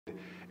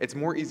it's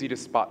more easy to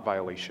spot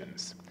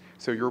violations.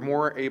 So you're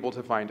more able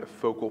to find a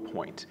focal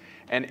point.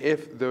 And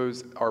if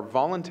those are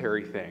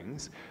voluntary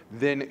things,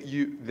 then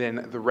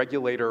the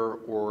regulator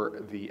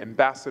or the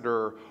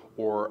ambassador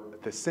or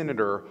the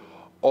senator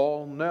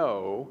all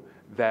know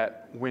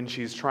that when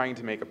she's trying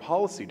to make a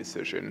policy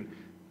decision,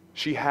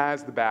 she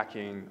has the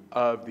backing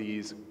of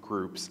these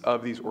groups,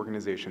 of these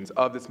organizations,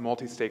 of this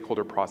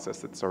multi-stakeholder process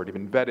that's already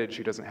been vetted.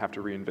 She doesn't have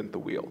to reinvent the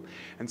wheel.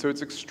 And so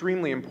it's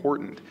extremely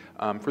important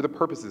for the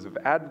purposes of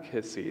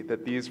advocacy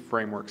that these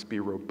frameworks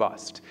be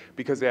robust,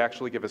 because they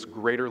actually give us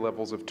greater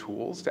levels of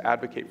tools to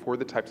advocate for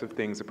the types of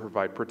things that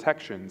provide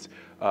protections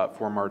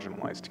for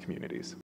marginalized communities.